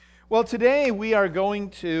Well, today we are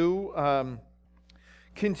going to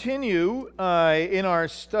continue in our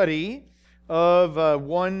study of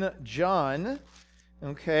 1 John,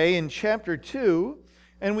 okay, in chapter 2,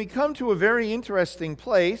 and we come to a very interesting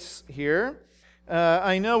place here.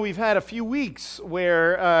 I know we've had a few weeks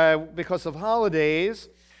where, because of holidays,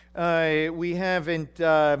 we haven't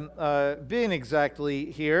been exactly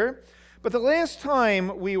here, but the last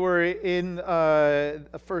time we were in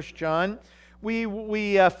 1 John,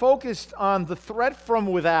 we focused on the threat from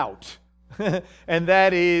without, and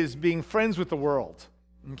that is being friends with the world.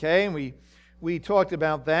 Okay, and we talked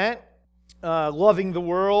about that, loving the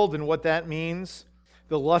world and what that means,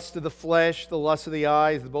 the lust of the flesh, the lust of the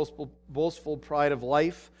eyes, the boastful pride of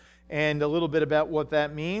life, and a little bit about what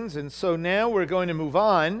that means. And so now we're going to move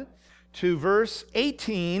on to verse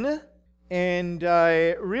 18, and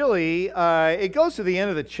really it goes to the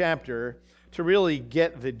end of the chapter to really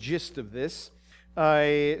get the gist of this. So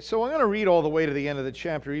I'm going to read all the way to the end of the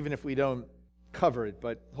chapter, even if we don't cover it,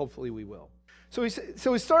 but hopefully we will. So he's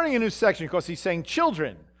starting a new section because he's saying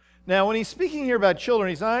children. Now, when he's speaking here about children,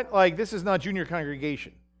 he's not like, this is not junior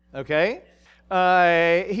congregation, okay?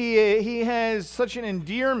 He has such an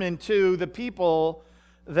endearment to the people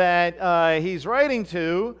that he's writing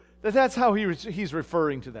to, that's how he's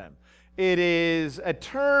referring to them. It is a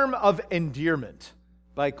term of endearment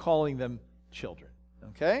by calling them children,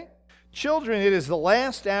 okay? Children, it is the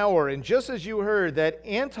last hour, and just as you heard that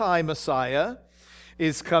anti-Messiah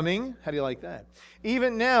is coming, how do you like that?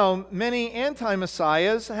 Even now, many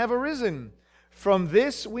anti-Messiahs have arisen. From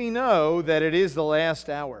this we know that it is the last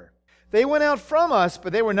hour. They went out from us,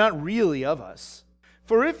 but they were not really of us.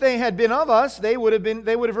 For if they had been of us, they would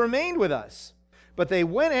have remained with us. But they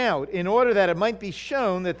went out in order that it might be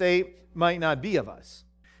shown that they might not be of us.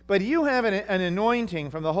 But you have an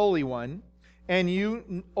anointing from the Holy One, and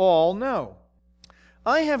you all know.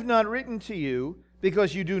 I have not written to you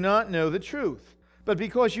because you do not know the truth, but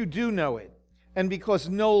because you do know it, and because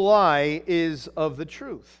no lie is of the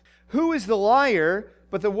truth. Who is the liar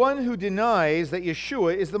but the one who denies that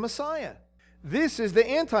Yeshua is the Messiah? This is the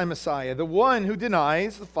anti-Messiah, the one who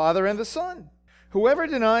denies the Father and the Son. Whoever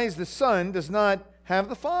denies the Son does not have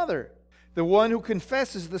the Father. The one who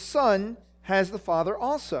confesses the Son has the Father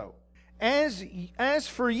also. As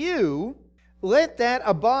for you, let that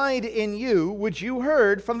abide in you which you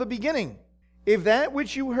heard from the beginning. If that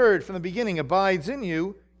which you heard from the beginning abides in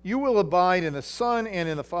you, you will abide in the Son and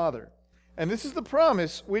in the Father. And this is the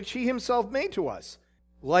promise which he himself made to us,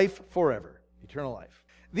 life forever, eternal life.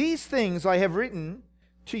 These things I have written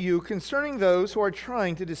to you concerning those who are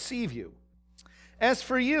trying to deceive you. As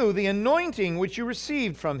for you, the anointing which you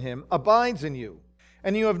received from him abides in you,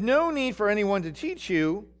 and you have no need for anyone to teach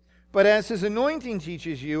you, but as his anointing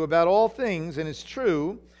teaches you about all things and is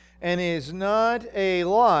true and is not a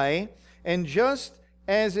lie, and just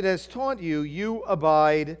as it has taught you, you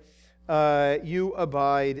abide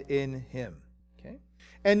in him. Okay?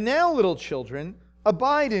 And now, little children,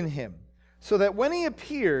 abide in him, so that when he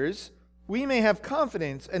appears, we may have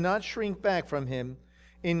confidence and not shrink back from him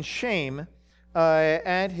in shame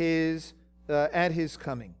at his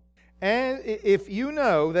coming. And if you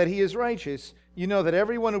know that he is righteous, you know that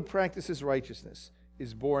everyone who practices righteousness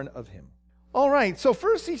is born of him. All right, so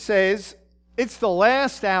first he says, it's the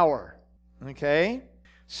last hour, okay?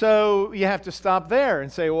 So you have to stop there and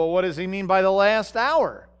say, well, what does he mean by the last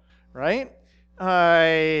hour, right?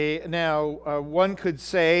 Now, one could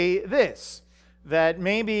say this, that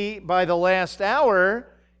maybe by the last hour,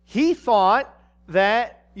 he thought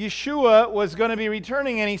that Yeshua was going to be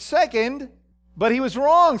returning any second, but he was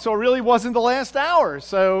wrong, so it really wasn't the last hour.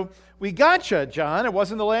 So we gotcha, John. It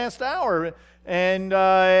wasn't the last hour, and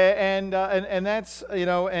that's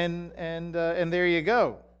and there you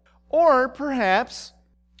go. Or perhaps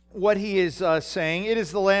what he is saying, it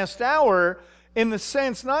is the last hour in the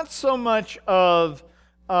sense not so much of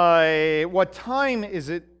what time is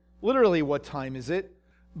it, literally what time is it,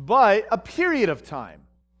 but a period of time.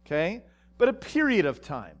 Okay, but a period of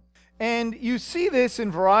time. And you see this in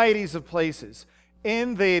varieties of places,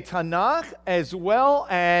 in the Tanakh as well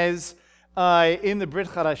as in the Brit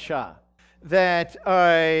Hadashah, that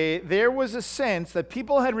there was a sense that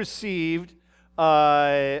people had received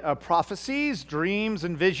prophecies, dreams,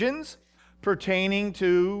 and visions pertaining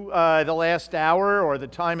to the last hour or the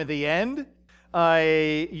time of the end.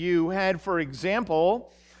 You had, for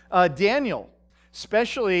example, Daniel,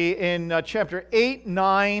 especially in chapter 8,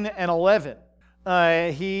 9, and 11.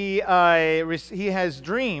 He has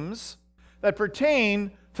dreams that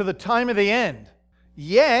pertain to the time of the end.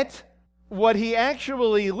 Yet, what he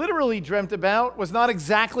actually literally dreamt about was not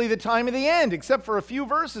exactly the time of the end, except for a few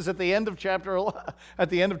verses at the end of chapter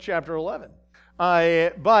 11.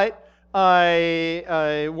 But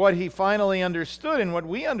what he finally understood, and what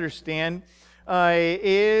we understand,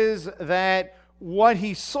 is that what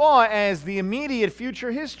he saw as the immediate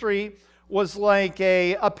future history was like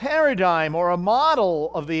a paradigm or a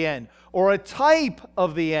model of the end, or a type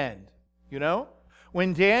of the end. You know,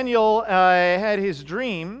 when Daniel had his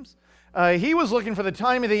dreams, he was looking for the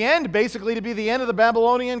time of the end, basically to be the end of the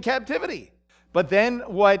Babylonian captivity. But then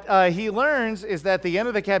what he learns is that the end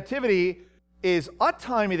of the captivity is a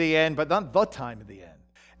time of the end, but not the time of the end.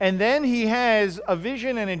 And then he has a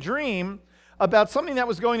vision and a dream about something that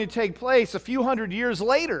was going to take place a few hundred years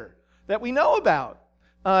later that we know about.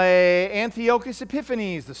 Antiochus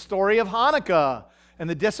Epiphanes, the story of Hanukkah, and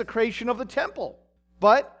the desecration of the temple.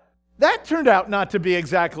 But that turned out not to be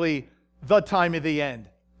exactly the time of the end.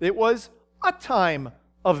 It was a time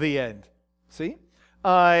of the end. See?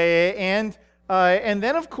 And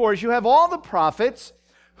then, of course, you have all the prophets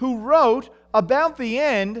who wrote about the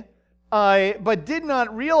end, but did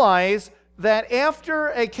not realize that after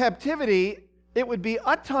a captivity, it would be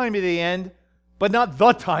a time of the end, but not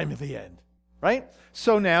the time of the end. Right?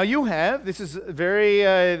 So now you have, this is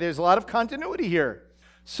there's a lot of continuity here.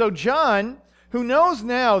 So John, who knows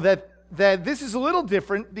now that this is a little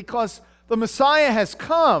different because the Messiah has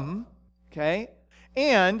come, okay,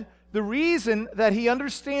 and the reason that he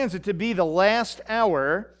understands it to be the last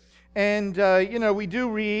hour, and, we do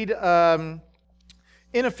read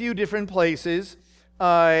in a few different places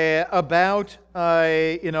about,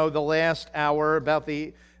 the last hour, about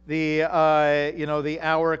the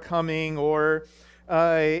hour coming, or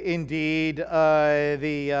indeed the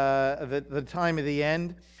time of the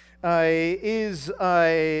end, is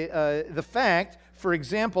the fact. For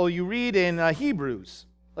example, you read in Hebrews.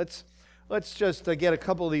 Let's just get a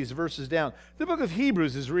couple of these verses down. The book of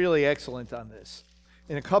Hebrews is really excellent on this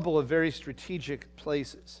in a couple of very strategic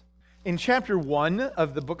places. In chapter 1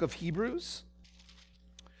 of the book of Hebrews,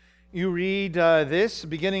 you read this,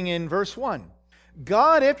 beginning in verse 1.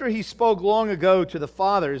 God, after he spoke long ago to the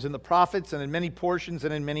fathers and the prophets and in many portions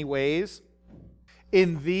and in many ways,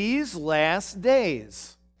 in these last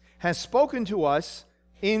days has spoken to us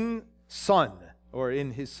in Son, or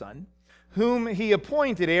in his Son, whom he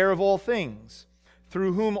appointed heir of all things,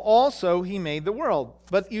 through whom also he made the world.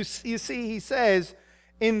 But you see, he says,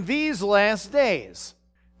 in these last days.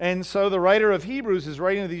 And so the writer of Hebrews is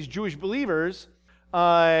writing to these Jewish believers,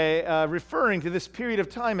 referring to this period of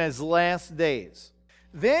time as last days.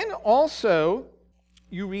 Then also,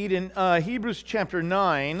 you read in Hebrews chapter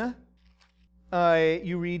 9,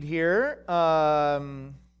 you read here,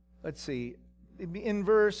 let's see, in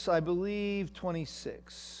verse, I believe,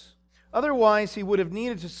 26. Otherwise, he would have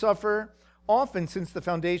needed to suffer often since the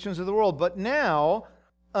foundations of the world. But now,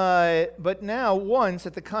 once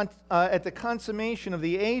at the consummation of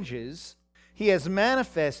the ages, he has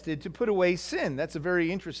manifested to put away sin. That's a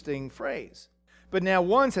very interesting phrase. But now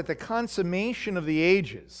once at the consummation of the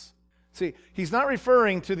ages. See, he's not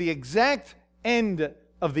referring to the exact end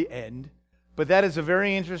of the end, but that is a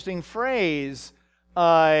very interesting phrase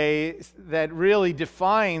that really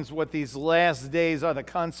defines what these last days are, the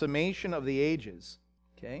consummation of the ages.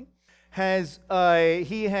 Okay?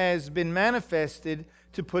 He has been manifested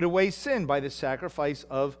to put away sin by the sacrifice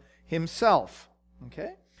of himself.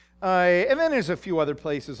 Okay? And then there's a few other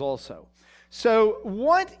places also. So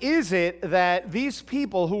what is it that these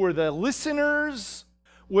people who were the listeners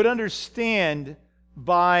would understand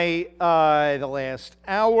by the last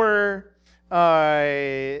hour,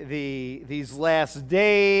 these last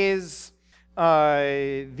days,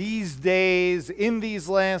 these days, in these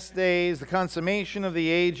last days, the consummation of the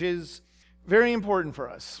ages? Very important for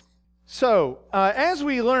us. So, as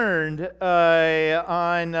we learned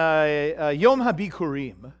on Yom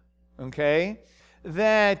HaBikurim, okay,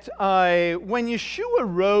 that when Yeshua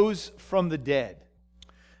rose from the dead,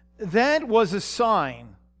 that was a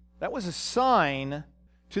sign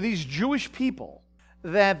to these Jewish people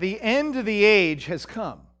that the end of the age has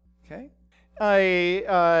come. Okay,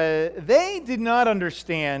 they did not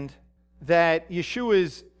understand that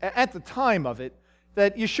Yeshua's, at the time of it,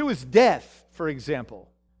 that Yeshua's death, for example,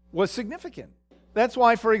 was significant. That's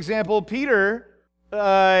why, for example, Peter,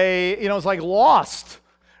 is like lost,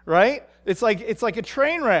 right? It's like a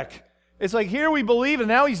train wreck. It's like, here we believe and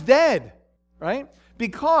now he's dead, right?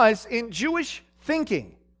 Because in Jewish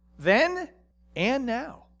thinking, then and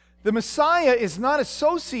now, the Messiah is not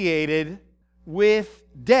associated with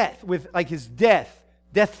death, with like his death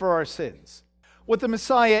for our sins. What the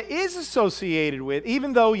Messiah is associated with,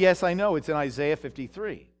 even though, yes, I know it's in Isaiah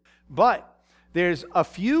 53, But there's a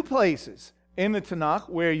few places in the Tanakh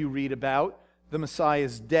where you read about the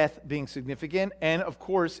Messiah's death being significant, and of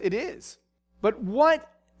course it is. But what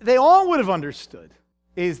they all would have understood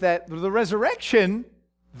is that the resurrection,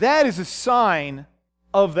 that is a sign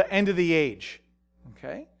of the end of the age.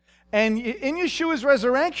 Okay? And in Yeshua's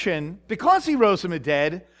resurrection, because he rose from the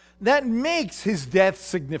dead, that makes his death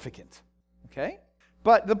significant. Okay?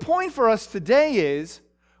 But the point for us today is,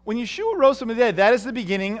 when Yeshua rose from the dead, that is the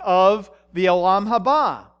beginning of the Olam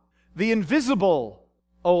Haba, the invisible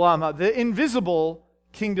Olam Haba, the invisible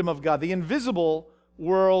kingdom of God, the invisible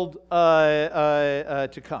world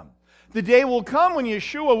to come. The day will come when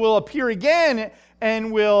Yeshua will appear again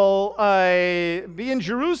and will be in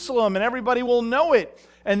Jerusalem, and everybody will know it.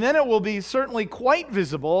 And then it will be certainly quite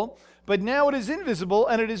visible, but now it is invisible,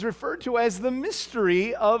 and it is referred to as the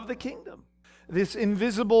mystery of the kingdom, this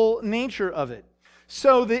invisible nature of it.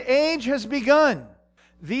 So the age has begun.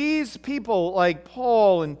 These people like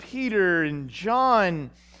Paul and Peter and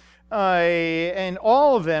John and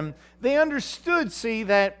all of them, they understood, see,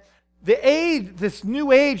 that the age, this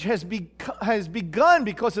new age has begun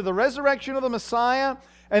because of the resurrection of the Messiah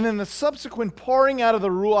and then the subsequent pouring out of the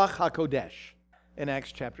Ruach HaKodesh in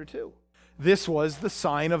Acts chapter 2. This was the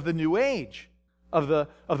sign of the new age, of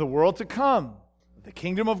the world to come, the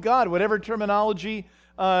kingdom of God, whatever terminology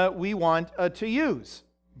we want to use.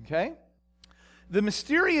 Okay? The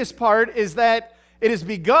mysterious part is that it has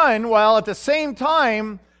begun while at the same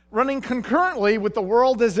time running concurrently with the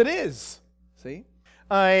world as it is. See?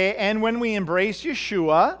 And when we embrace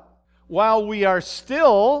Yeshua, while we are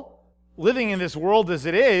still living in this world as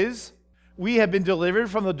it is, we have been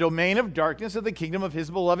delivered from the domain of darkness of the kingdom of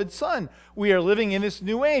his beloved Son. We are living in this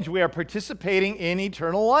new age. We are participating in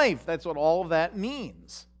eternal life. That's what all of that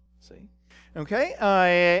means. See? Okay?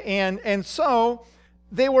 And so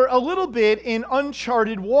they were a little bit in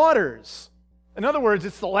uncharted waters. In other words,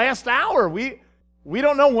 it's the last hour. We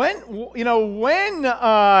don't know when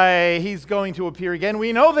he's going to appear again.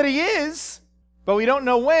 We know that he is, but we don't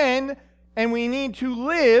know when, and we need to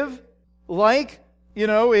live like,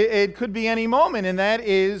 it could be any moment, and that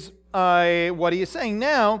is what he is saying.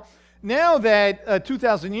 Now that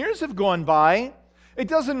 2,000 years have gone by, it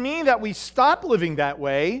doesn't mean that we stop living that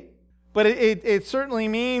way, but it certainly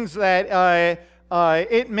means that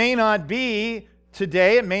it may not be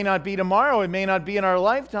today, it may not be tomorrow, it may not be in our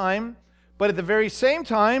lifetime, but at the very same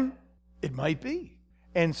time, it might be.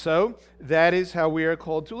 And so, that is how we are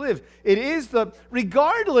called to live. It is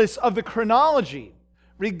regardless of the chronology,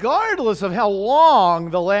 regardless of how long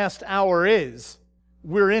the last hour is,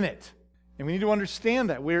 we're in it. And we need to understand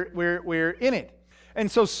that. We're in it. And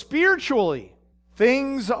so, spiritually,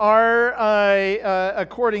 things are,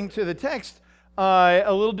 according to the text, a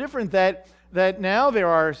little different. That now there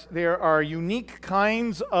are unique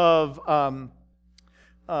kinds of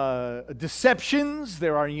deceptions.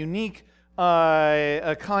 There are unique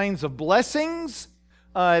kinds of blessings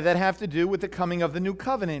that have to do with the coming of the new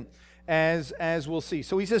covenant, as we'll see.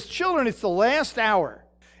 So he says, children, it's the last hour.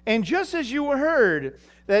 And just as you heard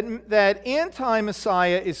that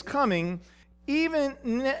anti-Messiah is coming, even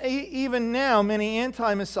now many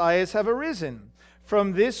anti-Messiahs have arisen.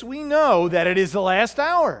 From this we know that it is the last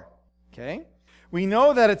hour. Okay? We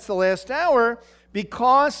know that it's the last hour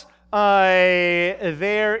because there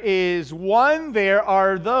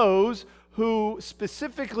are those who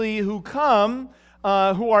come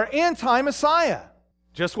who are anti-Messiah.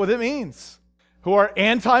 Just what it means. Who are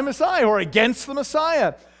anti-Messiah, who are against the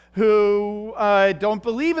Messiah, who don't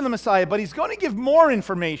believe in the Messiah. But he's going to give more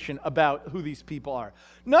information about who these people are.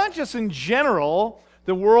 Not just in general,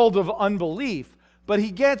 the world of unbelief, but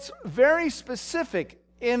he gets very specific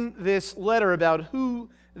in this letter about who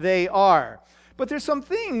they are. But there's some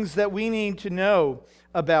things that we need to know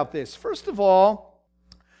about this. First of all,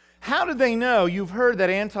 how did they know? You've heard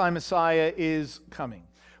that anti-Messiah is coming.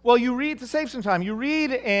 Well, to save some time, you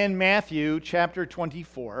read in Matthew chapter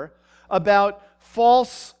 24 about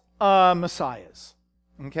false messiahs,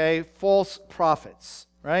 okay? False prophets,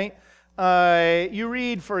 right? You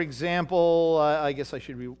read, for example, I guess I'll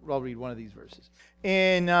read one of these verses.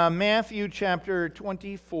 In Matthew chapter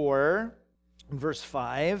 24, verse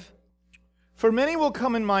 5, for many will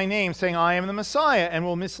come in my name, saying, I am the Messiah, and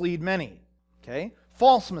will mislead many. Okay?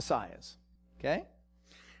 False messiahs. Okay?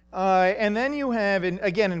 And then you have,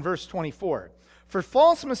 again in verse 24, for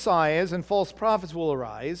false messiahs and false prophets will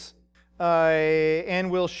arise,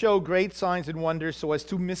 and will show great signs and wonders so as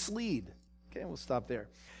to mislead. Okay, we'll stop there.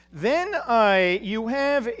 Then you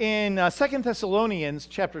have in 2 Thessalonians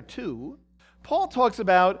chapter 2, Paul talks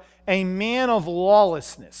about a man of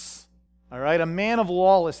lawlessness. All right, a man of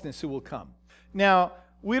lawlessness who will come. Now,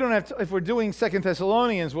 we don't have to, if we're doing 2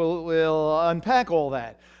 Thessalonians, we'll unpack all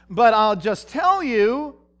that. But I'll just tell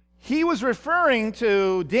you, he was referring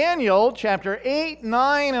to Daniel chapter 8,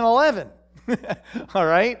 9, and 11. All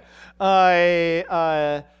right?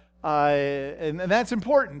 And that's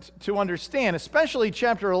important to understand, especially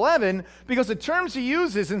chapter 11, because the terms he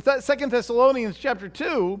uses in 2 Thessalonians chapter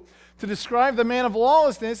 2 to describe the man of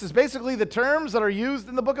lawlessness is basically the terms that are used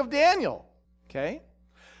in the book of Daniel. Okay?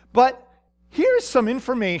 But here's some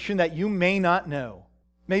information that you may not know.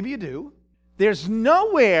 Maybe you do. There's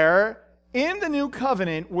nowhere in the New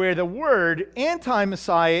Covenant where the word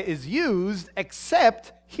anti-Messiah is used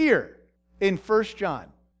except here in 1 John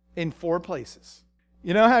in 4 places.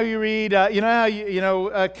 You know how you read,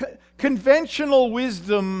 conventional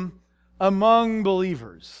wisdom among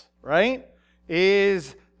believers, right?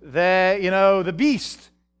 Is that, the beast,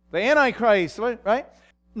 the Antichrist, right?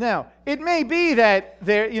 Now, it may be that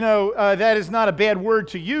that is not a bad word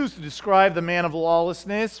to use to describe the man of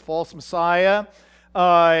lawlessness, false Messiah,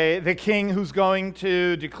 the king who's going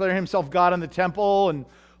to declare himself God in the temple and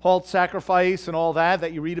halt sacrifice and all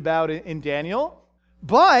that you read about in Daniel.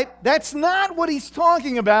 But that's not what he's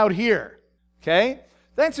talking about here. Okay?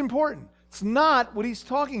 That's important. It's not what he's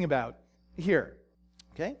talking about here.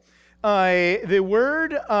 Okay? The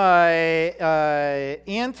word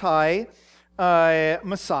anti-Messiah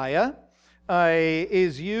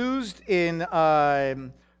is used in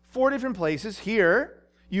 4 different places. Here,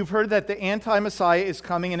 you've heard that the anti-Messiah is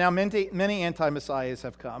coming, and now many anti-Messiahs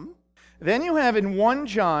have come. Then you have in 1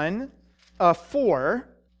 John 4,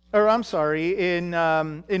 or I'm sorry, in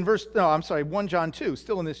 1 John 2,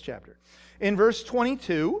 still in this chapter. In verse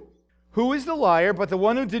 22, who is the liar but the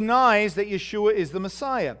one who denies that Yeshua is the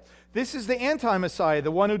Messiah? This is the anti-Messiah,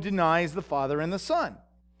 the one who denies the Father and the Son.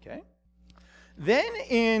 Okay. Then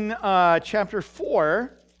in chapter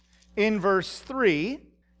 4, in verse 3,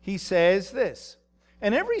 he says this,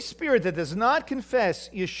 and every spirit that does not confess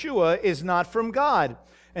Yeshua is not from God.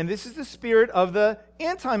 And this is the spirit of the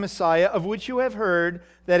anti-Messiah, of which you have heard,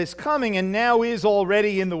 that is coming and now is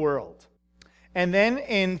already in the world. And then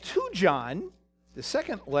in 2 John, the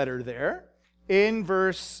second letter there, in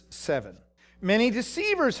verse 7, many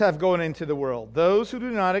deceivers have gone into the world, those who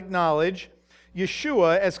do not acknowledge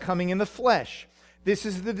Yeshua as coming in the flesh. This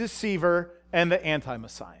is the deceiver and the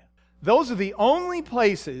anti-Messiah. Those are the only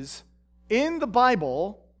places in the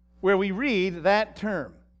Bible where we read that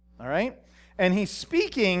term. All right? And he's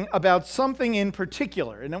speaking about something in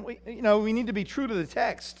particular. And we need to be true to the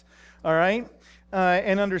text, all right,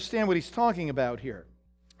 and understand what he's talking about here.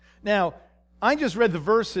 Now, I just read the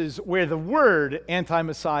verses where the word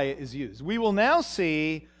anti-Messiah is used. We will now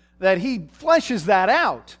see that he fleshes that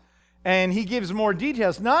out, and he gives more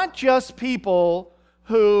details. Not just people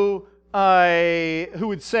who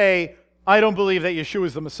would say, I don't believe that Yeshua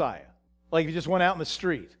is the Messiah. Like if you just went out in the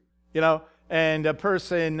street, and a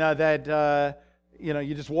person that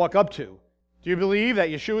you just walk up to. Do you believe that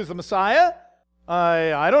Yeshua is the Messiah?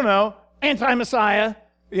 I don't know. Anti-Messiah,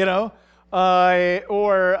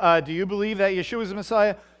 Or do you believe that Yeshua is the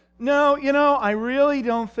Messiah? No, I really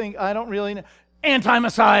don't think, I don't really know.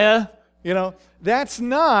 Anti-Messiah, That's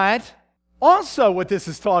not also what this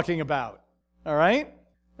is talking about. All right?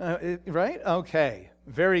 Right? Okay.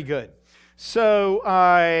 Very good. So,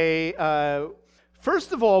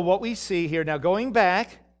 first of all, what we see here, now going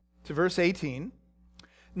back to verse 18,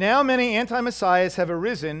 now many anti-messiahs have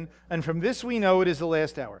arisen, and from this we know it is the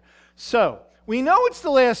last hour. So, we know it's the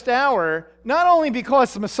last hour, not only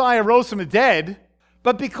because the Messiah rose from the dead,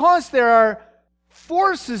 but because there are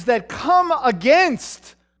forces that come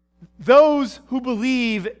against those who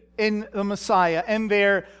believe in the Messiah. And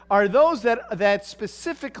there are those that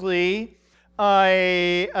specifically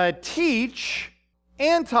teach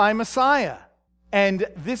anti-Messiah. And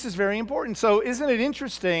this is very important. So isn't it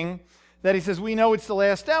interesting that he says, we know it's the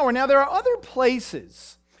last hour? Now, there are other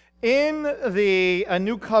places in the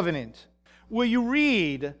New Covenant where you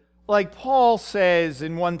read, like Paul says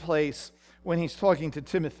in one place when he's talking to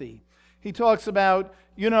Timothy. He talks about,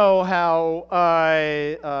 how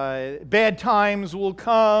bad times will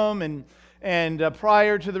come, and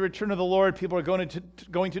prior to the return of the Lord, people are going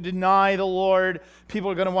to deny the Lord.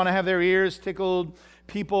 People are going to want to have their ears tickled.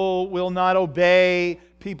 People will not obey.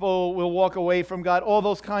 People will walk away from God. All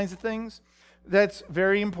those kinds of things. That's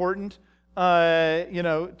very important, to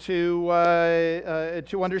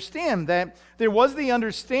understand that there was the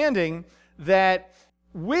understanding that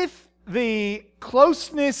with the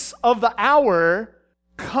closeness of the hour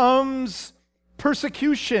comes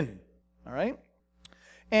persecution. All right?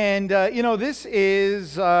 And, this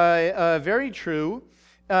is very true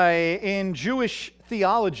in Jewish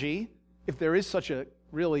theology, if there is such a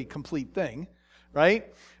really complete thing,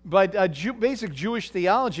 right? But basic Jewish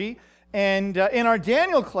theology. And in our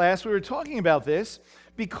Daniel class, we were talking about this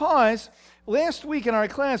because last week in our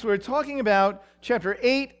class, we were talking about chapter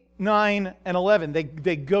 8, 9, and 11.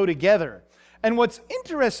 They go together. And what's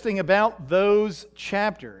interesting about those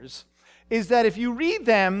chapters is that if you read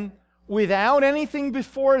them without anything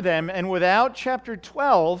before them and without chapter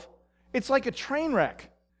 12, it's like a train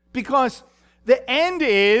wreck. Because the end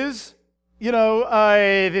is,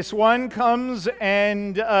 this one comes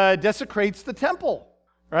and desecrates the temple,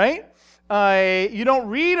 right? You don't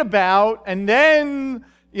read about, and then,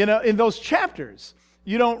 in those chapters,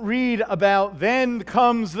 you don't read about then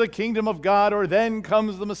comes the kingdom of God or then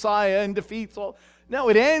comes the Messiah and defeats all. No,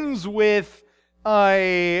 it ends with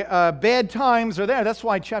bad times are there. That's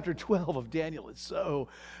why chapter 12 of Daniel is so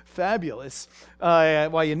fabulous.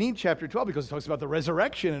 Why you need chapter 12, because it talks about the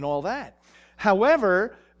resurrection and all that.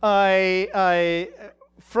 However,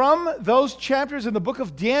 from those chapters in the book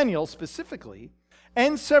of Daniel specifically,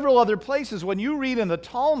 and several other places, when you read in the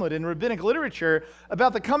Talmud and rabbinic literature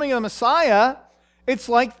about the coming of the Messiah, it's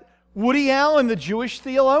like Woody Allen, the Jewish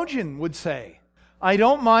theologian, would say, I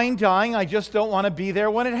don't mind dying, I just don't want to be there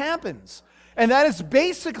when it happens. And that is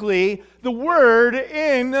basically the word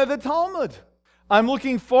in the Talmud. I'm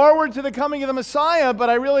looking forward to the coming of the Messiah, but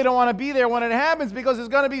I really don't want to be there when it happens because it's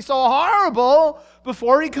going to be so horrible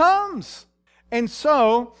before he comes. And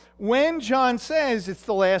so, when John says it's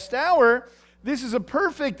the last hour, this is a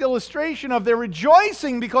perfect illustration of their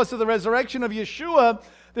rejoicing because of the resurrection of Yeshua.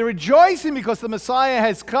 They're rejoicing because the Messiah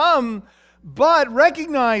has come, but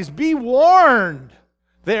recognize, be warned,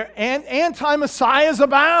 their anti-messiahs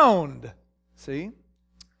abound. See?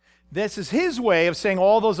 This is his way of saying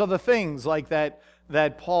all those other things like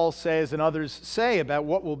that Paul says and others say about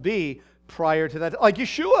what will be prior to that. Like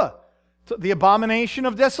Yeshua, the abomination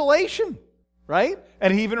of desolation, right?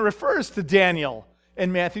 And he even refers to Daniel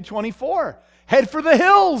in Matthew 24. Head for the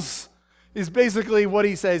hills is basically what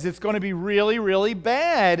he says. It's going to be really, really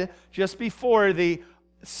bad just before the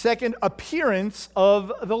second appearance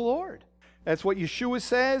of the Lord. That's what Yeshua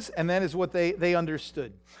says, and that is what they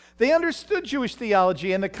understood. They understood Jewish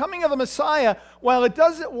theology, and the coming of the Messiah, while the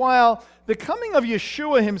coming of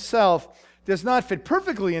Yeshua himself does not fit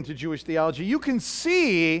perfectly into Jewish theology, you can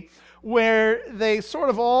see where they sort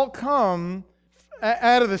of all come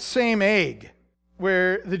out of the same egg,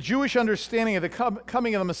 where the Jewish understanding of the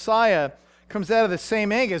coming of the Messiah comes out of the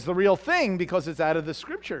same egg as the real thing because it's out of the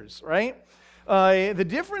Scriptures, right? The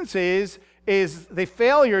difference is the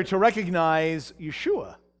failure to recognize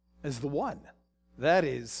Yeshua as the one. That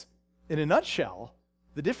is, in a nutshell,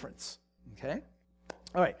 the difference. Okay?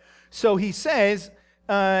 All right. So he says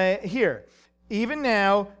here, even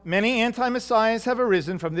now, many anti-messiahs have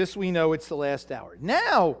arisen. From this we know it's the last hour.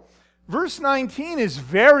 Now, verse 19 is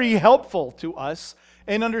very helpful to us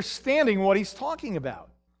in understanding what he's talking about.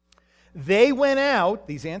 They went out,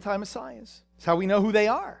 these anti-messiahs. That's how we know who they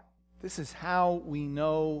are. This is how we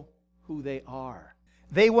know who they are.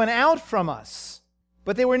 They went out from us,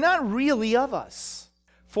 but they were not really of us.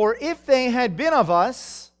 For if they had been of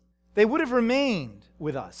us, they would have remained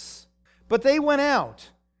with us. But they went out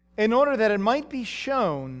in order that it might be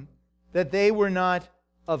shown that they were not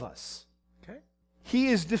of us. Okay? He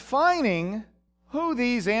is defining who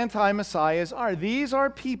these anti-messiahs are. These are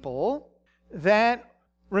people that,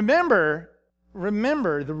 remember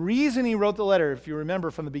the reason he wrote the letter, if you remember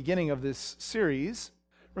from the beginning of this series.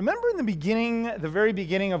 Remember in the very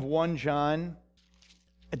beginning of 1 John,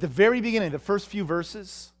 at the very beginning, the first few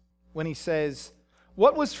verses, when he says,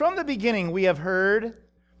 what was from the beginning we have heard,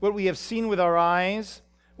 what we have seen with our eyes,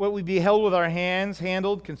 what we beheld with our hands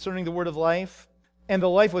handled concerning the word of life, and the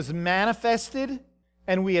life was manifested,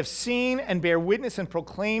 and we have seen and bear witness and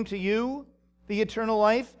proclaim to you the eternal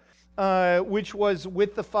life, which was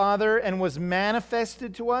with the Father and was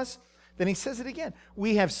manifested to us. Then he says it again.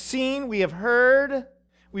 We have seen, we have heard,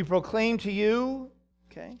 we proclaim to you.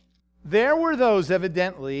 Okay? There were those,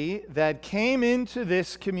 evidently, that came into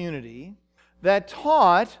this community that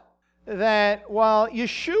taught that while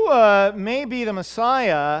Yeshua may be the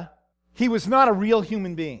Messiah, he was not a real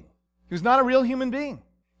human being. He was not a real human being.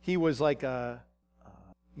 He was like an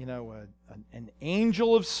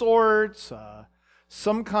angel of sorts,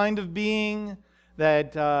 some kind of being,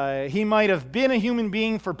 that he might have been a human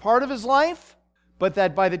being for part of his life, but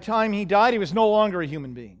that by the time he died, he was no longer a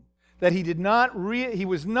human being. That he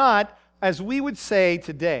was not, as we would say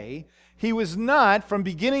today, he was not from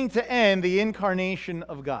beginning to end the incarnation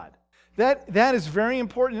of God. That is very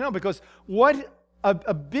important to know, because what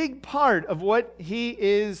a big part of what he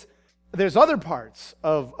is, there's other parts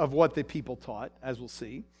of what the people taught, as we'll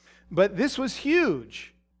see, But this was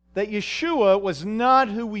huge, that Yeshua was not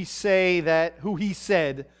who he said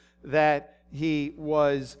that he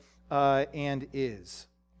was and is.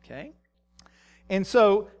 Okay? And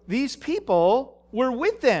so these people were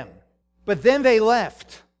with them, but then they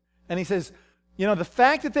left. And he says, the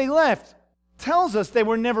fact that they left tells us they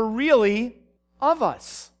were never really of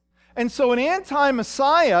us. And so an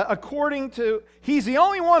anti-Messiah, he's the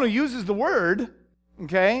only one who uses the word,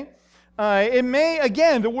 okay?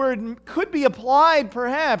 The word could be applied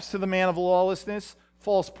perhaps to the man of lawlessness,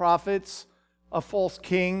 false prophets, a false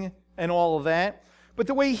king, and all of that. But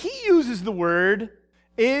the way he uses the word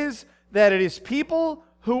is that it is people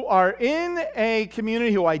who are in a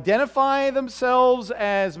community who identify themselves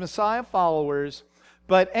as Messiah followers,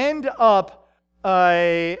 but end up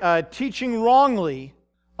teaching wrongly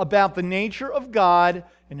about the nature of God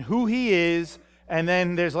and who he is. And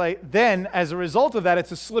then as a result of that,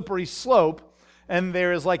 it's a slippery slope, and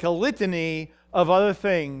there is like a litany of other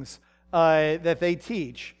things that they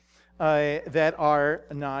teach that are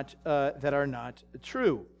not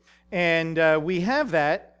true. And we have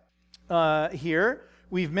that here.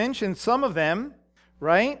 We've mentioned some of them,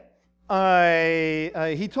 right?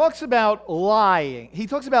 He talks about lying. He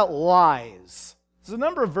talks about lies. There's a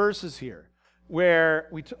number of verses here where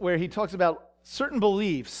he talks about certain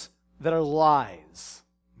beliefs that are lies.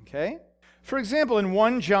 Okay? For example, in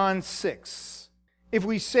 1 John 6, if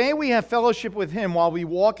we say we have fellowship with him while we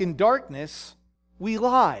walk in darkness, we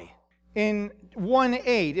lie. In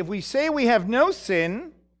 1:8, if we say we have no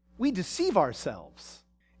sin, we deceive ourselves.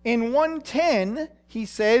 In 1:10, he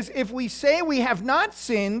says, if we say we have not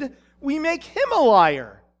sinned, we make him a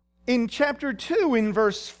liar. In chapter 2, in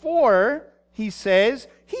verse 4, he says,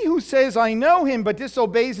 he who says, I know him, but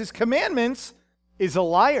disobeys his commandments, is a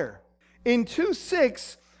liar. In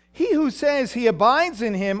 2:6, he who says he abides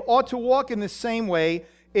in him ought to walk in the same way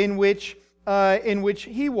in which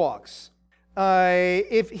he walks.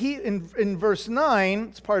 In verse 9,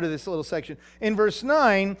 it's part of this little section. In verse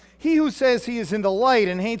 9, he who says he is in the light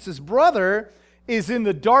and hates his brother is in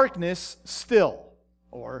the darkness still,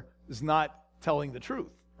 or is not telling the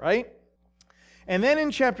truth, right? And then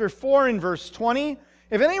in chapter 4, in verse 20,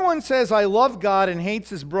 if anyone says, I love God and hates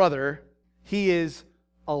his brother, he is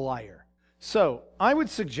a liar. So I would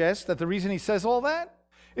suggest that the reason he says all that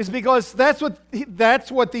is because that's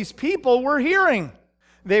what these people were hearing.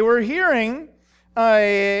 They were hearing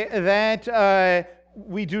that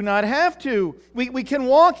we do not have to. We can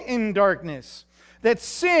walk in darkness. That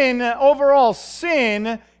overall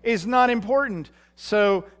sin, is not important.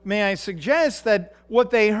 So may I suggest that what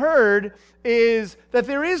they heard is that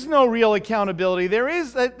there is no real accountability. There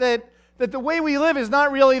is that the way we live is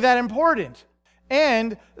not really that important.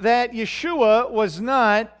 And that Yeshua was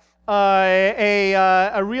not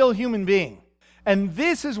a real human being. And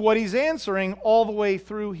this is what he's answering all the way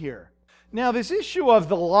through here. Now, this issue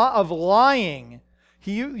of lying,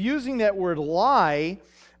 using that word lie,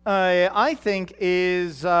 I think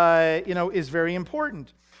is very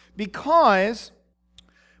important, because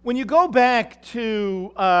when you go back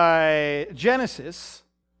to Genesis,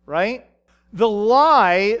 right? The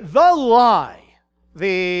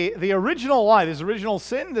original lie. There's original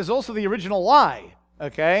sin. There's also the original lie.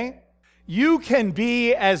 Okay. You can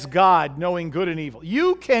be as God, knowing good and evil.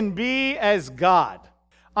 You can be as God.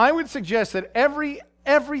 I would suggest that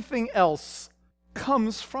everything else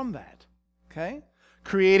comes from that. Okay?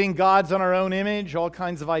 Creating gods on our own image, all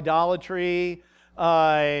kinds of idolatry,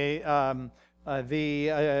 not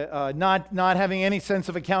having any sense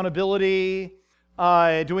of accountability,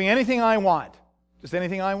 doing anything I want, just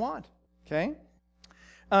anything I want. Okay?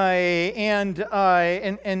 And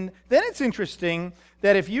then it's interesting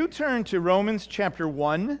that if you turn to Romans chapter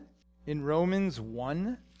 1, in Romans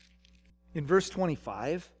 1, in verse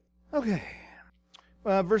 25, okay,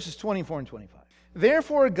 verses 24 and 25.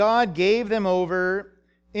 Therefore God gave them over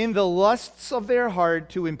in the lusts of their heart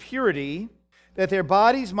to impurity, that their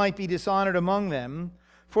bodies might be dishonored among them,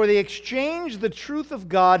 for they exchanged the truth of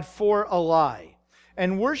God for a lie,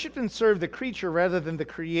 and worshipped and served the creature rather than the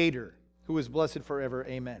Creator, who is blessed forever.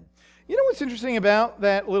 Amen. You know what's interesting about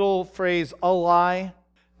that little phrase, a lie?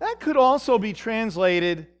 That could also be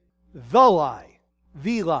translated the lie,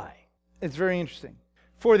 the lie. It's very interesting.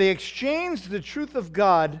 For they exchanged the truth of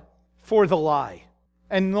God for the lie.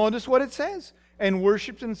 And notice what it says. And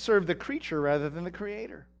worshipped and served the creature rather than the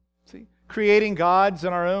Creator. See? Creating gods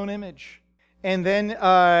in our own image. And then,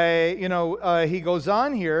 he goes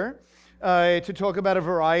on here to talk about a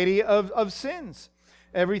variety of sins.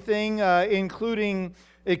 Everything, including,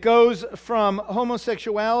 it goes from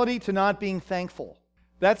homosexuality to not being thankful.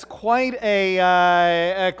 That's quite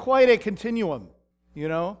a continuum, you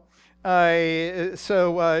know.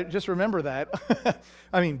 So just remember that.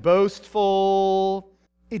 I mean, boastful,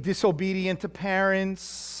 disobedient to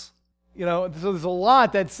parents. So there's a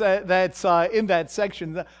lot that's in that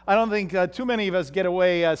section. I don't think too many of us get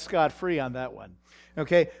away scot-free on that one.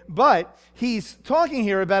 Okay, but he's talking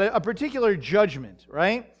here about a particular judgment,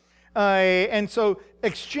 right? And so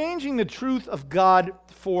exchanging the truth of God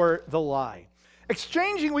for the lie.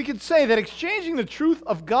 We could say that exchanging the truth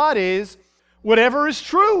of God is whatever is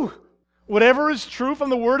true. Whatever is true from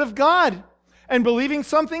the Word of God. And believing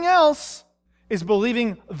something else is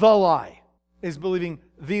believing the lie.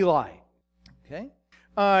 Okay?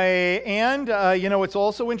 What's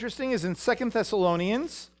also interesting is in 2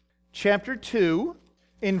 Thessalonians chapter 2,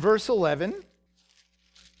 in verse 11.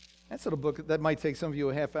 That's a little book that might take some of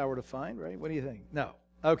you a half hour to find, right? What do you think? No.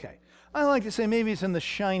 Okay. I like to say maybe it's in the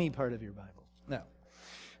shiny part of your Bible. No.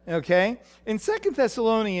 Okay. In 2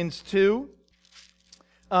 Thessalonians 2,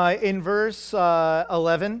 in verse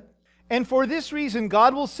 11, and for this reason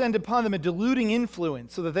God will send upon them a deluding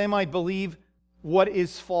influence so that they might believe what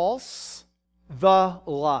is false, the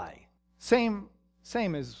lie. Same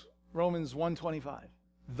as Romans 1:25.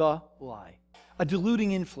 The lie. A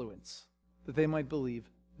deluding influence that they might believe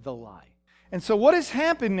the lie. And so what has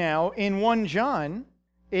happened now in 1 John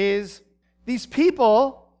is these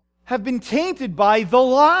people have been tainted by the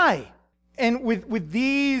lie. And with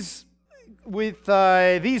these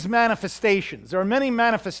manifestations, there are many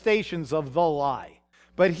manifestations of the lie.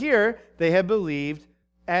 But here they have believed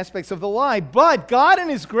aspects of the lie. But God in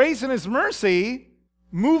His grace and His mercy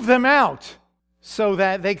moved them out so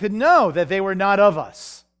that they could know that they were not of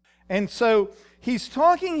us. And so he's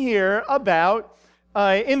talking here about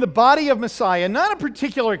in the body of Messiah, not a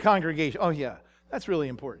particular congregation. Oh yeah, that's really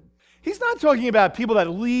important. He's not talking about people that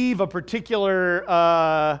leave a particular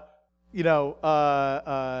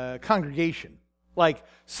congregation. Like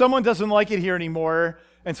someone doesn't like it here anymore,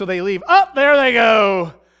 and so they leave. Oh, there they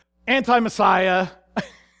go. Anti-Messiah.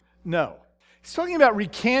 No. He's talking about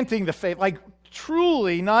recanting the faith, like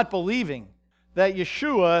truly not believing that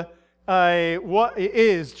Yeshua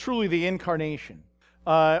is truly the incarnation,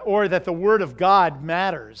 or that the Word of God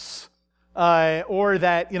matters, or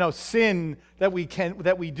that sin, that we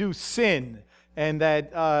do sin, and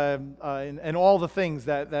that and all the things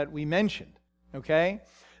that we mentioned. Okay,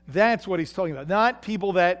 that's what he's talking about. Not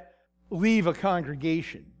people that leave a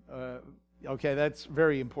congregation. Okay, that's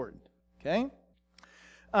very important. Okay.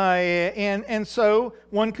 And so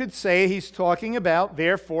one could say he's talking about,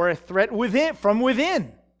 therefore, a threat from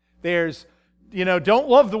within. There's, don't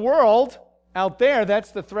love the world out there.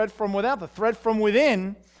 That's the threat from without. The threat from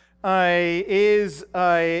within is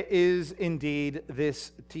indeed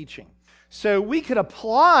this teaching. So we could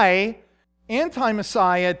apply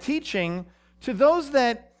anti-Messiah teaching to those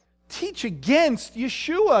that teach against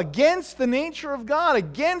Yeshua, against the nature of God,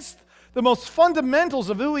 against the most fundamentals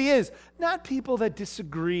of who He is. Not people that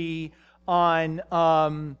disagree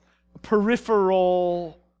on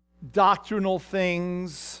peripheral doctrinal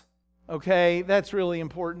things. Okay, that's really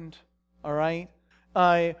important. All right?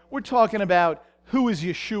 We're talking about who is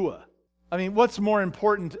Yeshua. I mean, what's more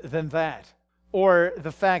important than that? Or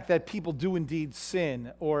the fact that people do indeed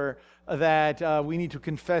sin, or that we need to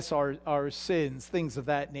confess our sins, things of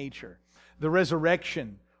that nature. The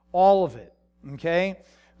resurrection, all of it. Okay?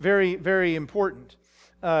 Very, very important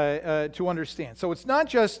to understand. So it's not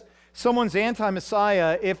just someone's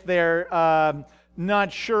anti-Messiah if they're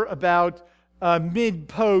not sure about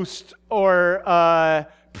mid-post or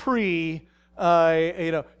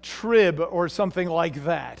trib or something like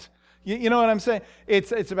that. You know what I'm saying?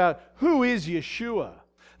 It's about who is Yeshua.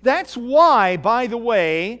 That's why, by the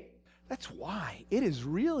way, it is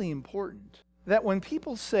really important that when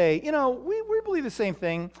people say, we believe the same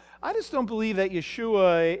thing, I just don't believe that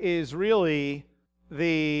Yeshua is really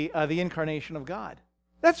the incarnation of God.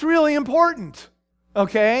 That's really important,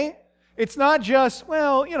 okay? It's not just,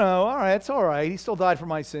 all right, it's all right. He still died for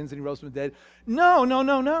my sins and He rose from the dead.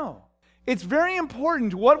 No. It's very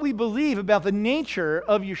important what we believe about the nature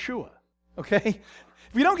of Yeshua, okay?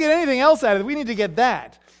 If we don't get anything else out of it, we need to get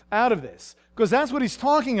that out of this, because that's what he's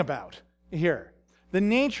talking about here, the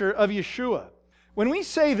nature of Yeshua. When we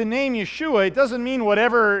say the name Yeshua, it doesn't mean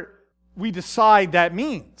whatever we decide that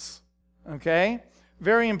means, okay?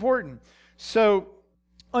 Very important. So,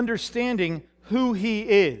 understanding who He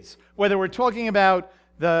is, whether we're talking about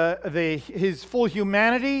His full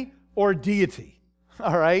humanity or deity,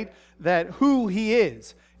 all right? That who He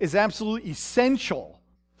is absolutely essential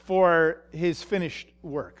for His finished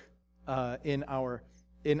work in our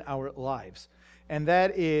lives. And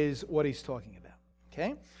that is what he's talking about,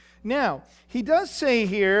 okay? Now, he does say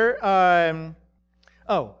here,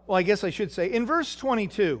 Oh, well, I guess I should say, in verse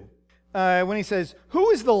 22, when he says, who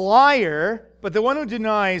is the liar but the one who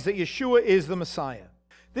denies that Yeshua is the Messiah?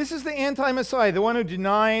 This is the anti-Messiah, the one who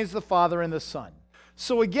denies the Father and the Son.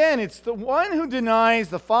 So again, it's the one who denies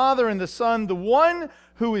the Father and the Son, the one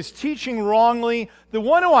who is teaching wrongly, the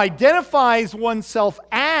one who identifies oneself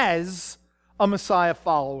as a Messiah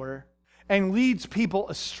follower and leads people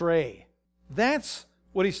astray. That's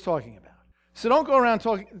what he's talking about. So don't go around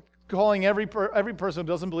calling every person who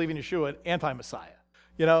doesn't believe in Yeshua anti-Messiah.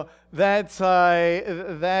 You know,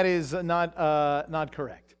 that is not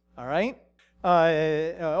correct. All right?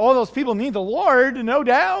 All those people need the Lord, no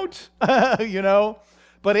doubt. You know,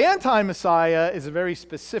 but anti-Messiah is a very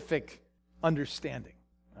specific understanding.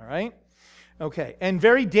 All right? Okay, and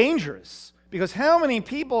very dangerous, because how many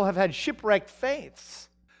people have had shipwrecked faiths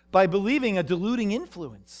by believing a deluding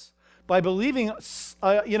influence, by believing,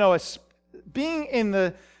 being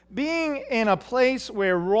in a place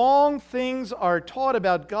where wrong things are taught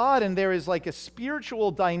about God, and there is like a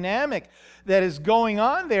spiritual dynamic that is going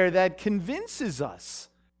on there that convinces us.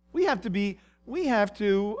 We have to be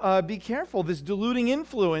careful. This deluding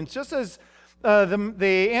influence, just as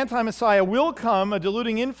the anti-Messiah will come, a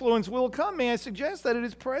deluding influence will come. May I suggest that it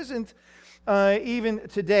is present even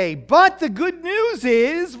today. But the good news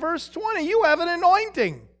is, verse 20, you have an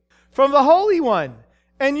anointing from the Holy One,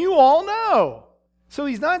 and you all know. So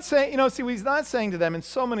he's not saying, he's not saying to them, and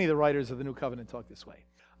so many of the writers of the New Covenant talk this way.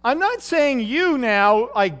 I'm not saying you now,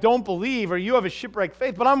 don't believe, or you have a shipwrecked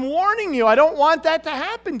faith, but I'm warning you, I don't want that to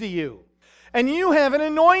happen to you. And you have an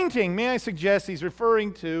anointing. May I suggest he's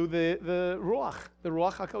referring to the Ruach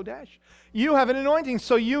HaKodesh. You have an anointing,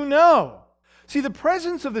 so you know. See, the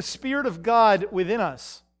presence of the Spirit of God within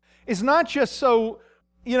us is not just so,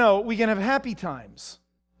 we can have happy times,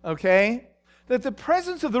 okay? That the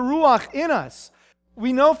presence of the Ruach in us,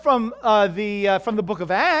 we know from the book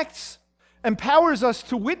of Acts, empowers us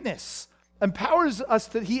to witness, he empowers us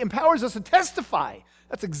to testify.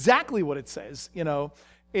 That's exactly what it says,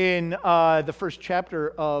 in the first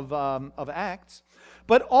chapter of Acts.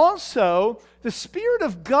 But also, the Spirit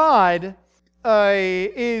of God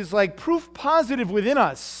is like proof positive within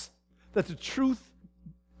us that the truth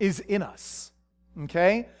is in us.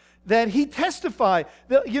 Okay? That he testified.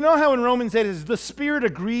 You know how in Romans 8 it is, the Spirit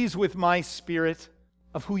agrees with my spirit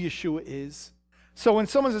of who Yeshua is. So when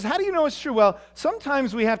someone says, how do you know it's true? Well,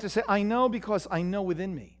 sometimes we have to say, I know because I know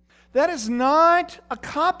within me. That is not a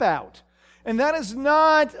cop-out. And that is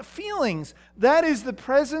not feelings. That is the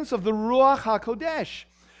presence of the Ruach HaKodesh.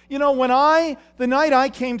 The night I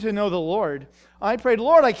came to know the Lord, I prayed,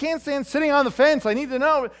 Lord, I can't stand sitting on the fence. I need to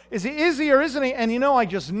know, is he or isn't he? And I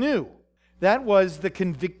just knew. That was the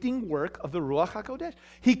convicting work of the Ruach HaKodesh.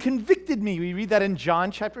 He convicted me. We read that in John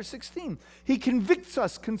chapter 16. He convicts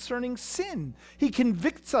us concerning sin. He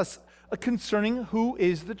convicts us concerning who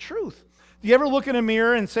is the truth. Do you ever look in a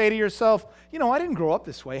mirror and say to yourself, I didn't grow up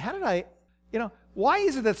this way. How did I, why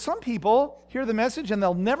is it that some people hear the message and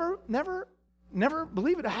they'll never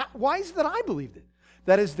believe it? Why is it that I believed it?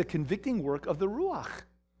 That is the convicting work of the Ruach.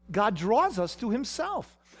 God draws us to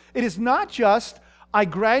himself. It is not just, I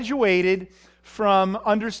graduated from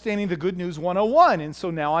understanding the Good News 101, and so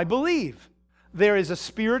now I believe. There is a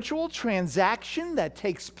spiritual transaction that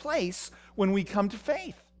takes place when we come to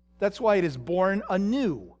faith. That's why it is born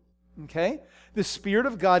anew. Okay? The Spirit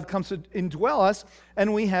of God comes to indwell us,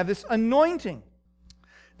 and we have this anointing.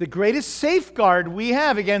 The greatest safeguard we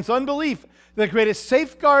have against unbelief, the greatest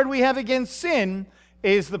safeguard we have against sin,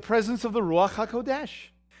 is the presence of the Ruach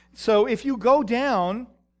HaKodesh. So if you go down,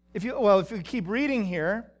 if you keep reading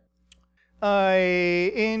here,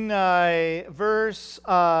 in verse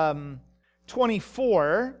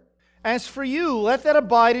 24, as for you, let that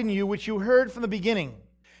abide in you which you heard from the beginning.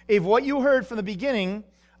 If what you heard from the beginning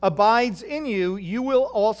abides in you, you will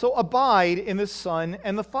also abide in the Son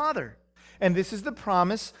and the Father. And this is the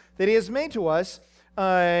promise that he has made to us,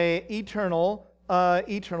 eternal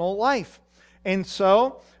life. And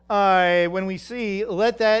so, when we see,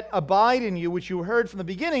 let that abide in you, which you heard from the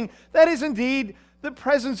beginning, that is indeed the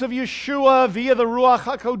presence of Yeshua via the Ruach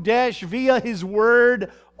HaKodesh, via his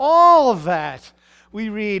word, all of that. We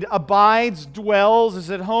read, abides, dwells, is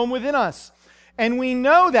at home within us. And we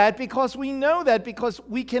know that because we know the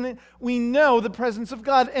presence of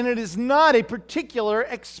God, and it is not a particular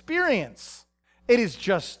experience. It is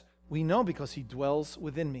just, we know because he dwells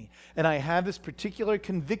within me. And I have this particular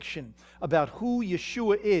conviction about who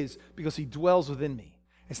Yeshua is because he dwells within me.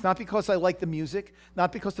 It's not because I like the music,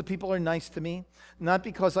 not because the people are nice to me, not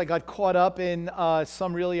because I got caught up in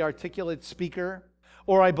some really articulate speaker,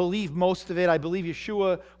 or I believe most of it. I believe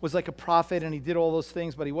Yeshua was like a prophet and he did all those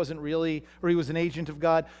things, but he wasn't really, or he was an agent of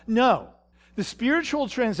God. No. The spiritual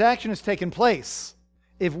transaction has taken place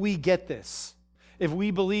if we get this. If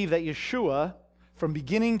we believe that Yeshua, from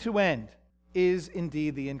beginning to end, is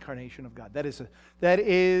indeed the incarnation of God. That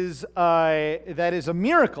is a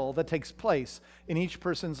miracle that takes place in each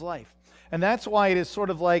person's life. And that's why it is sort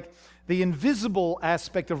of like the invisible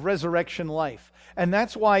aspect of resurrection life. And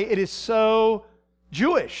that's why it is so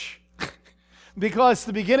Jewish. Because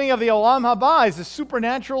the beginning of the Olam Haba is a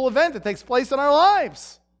supernatural event that takes place in our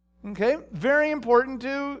lives. Okay? Very important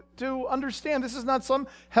to understand. This is not some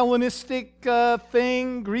Hellenistic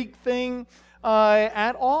thing, Greek thing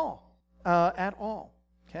at all.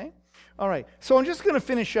 Okay? All right. So I'm just going to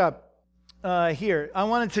finish up here. I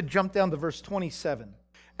wanted to jump down to verse 27.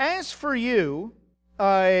 As for you,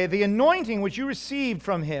 the anointing which you received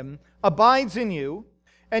from him abides in you,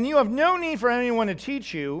 and you have no need for anyone to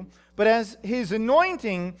teach you, but as his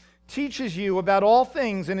anointing teaches you about all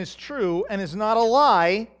things and is true and is not a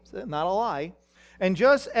lie, and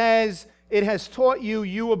just as it has taught you,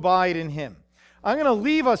 you abide in him. I'm going to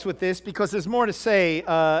leave us with this because there's more to say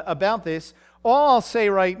about this. All I'll say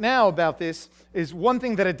right now about this is one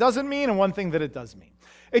thing that it doesn't mean and one thing that it does mean.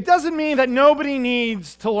 It doesn't mean that nobody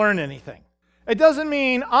needs to learn anything. It doesn't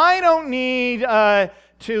mean I don't need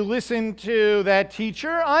to listen to that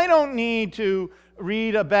teacher. I don't need to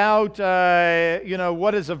read about,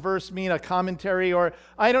 what does a verse mean, a commentary, or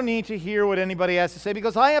I don't need to hear what anybody has to say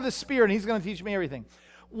because I have the Spirit and he's going to teach me everything.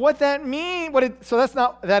 What that means,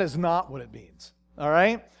 that is not what it means, all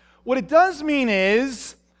right? What it does mean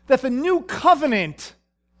is that the new covenant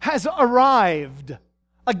has arrived.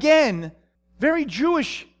 Again, very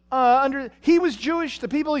Jewish. He was Jewish. The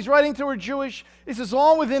people he's writing to were Jewish. This is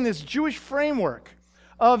all within this Jewish framework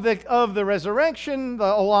of the resurrection, the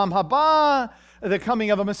Olam Haba, the coming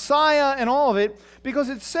of a Messiah, and all of it, because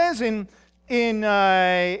it says in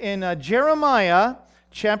Jeremiah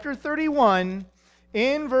chapter 31,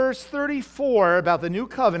 in verse 34, about the new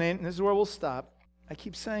covenant, and this is where we'll stop. I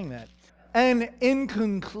keep saying that. And in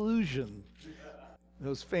conclusion,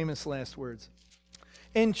 those famous last words.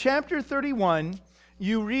 In chapter 31,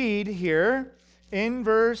 you read here in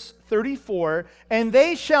verse 34, and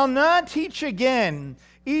they shall not teach again,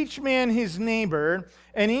 each man his neighbor,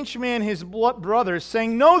 and each man his brother,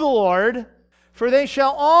 saying, Know the Lord, for they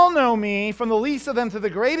shall all know me, from the least of them to the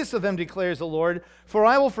greatest of them, declares the Lord, for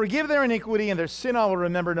I will forgive their iniquity, and their sin I will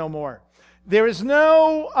remember no more. There is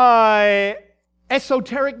no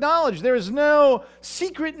esoteric knowledge. There is no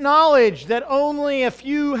secret knowledge that only a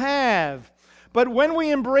few have. But when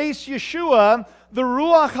we embrace Yeshua, the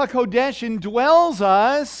Ruach HaKodesh indwells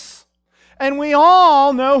us, and we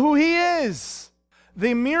all know who he is.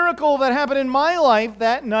 The miracle that happened in my life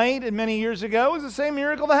that night and many years ago is the same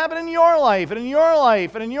miracle that happened in your life, and in your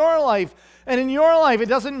life, and in your life, and in your life. It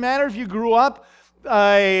doesn't matter if you grew up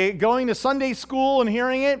going to Sunday school and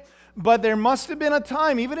hearing it, but there must have been a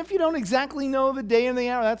time, even if you don't exactly know the day and the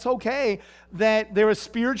hour, that's okay, that there was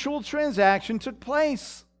spiritual transaction took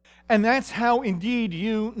place. And that's how indeed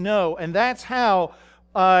you know, and that's how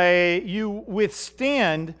you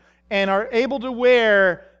withstand and are able to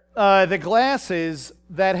wear the glasses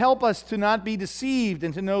that help us to not be deceived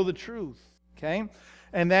and to know the truth, okay?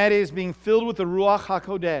 And that is being filled with the Ruach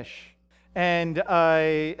HaKodesh and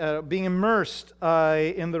being immersed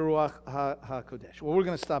in the Ruach HaKodesh. Well, we're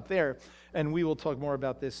going to stop there, and we will talk more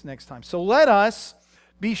about this next time. So let us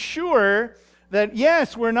be sure that,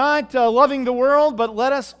 yes, we're not loving the world, but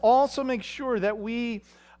let us also make sure that we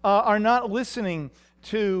are not listening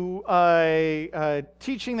to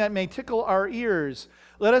teaching that may tickle our ears.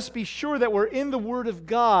 Let us be sure that we're in the Word of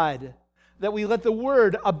God, that we let the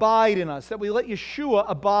Word abide in us, that we let Yeshua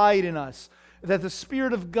abide in us, that the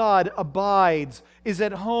Spirit of God abides, is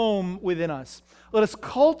at home within us. Let us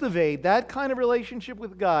cultivate that kind of relationship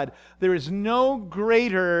with God. There is no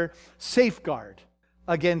greater safeguard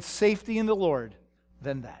against safety in the Lord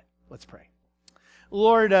than that. Let's pray.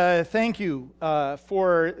 Lord, thank you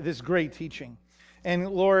for this great teaching.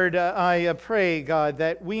 And Lord, I pray, God,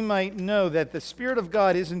 that we might know that the Spirit of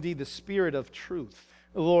God is indeed the Spirit of truth,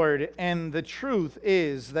 Lord. And the truth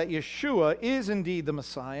is that Yeshua is indeed the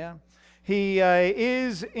Messiah. He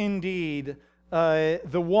is indeed the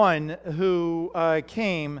one who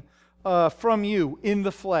came from you in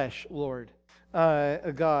the flesh, Lord,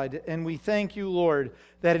 God. And we thank you, Lord,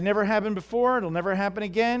 that it never happened before, it'll never happen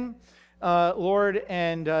again, Lord,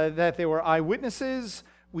 and that there were eyewitnesses.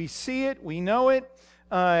 We see it, we know it,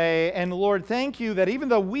 and Lord, thank you that even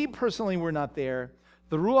though we personally were not there,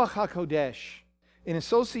 the Ruach HaKodesh, in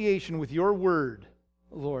association with your word,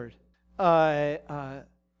 Lord,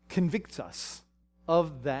 convicts us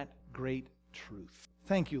of that great truth.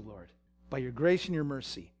 Thank you, Lord, by your grace and your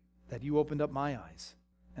mercy, that you opened up my eyes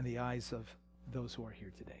and the eyes of those who are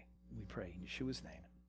here today. We pray in Yeshua's name.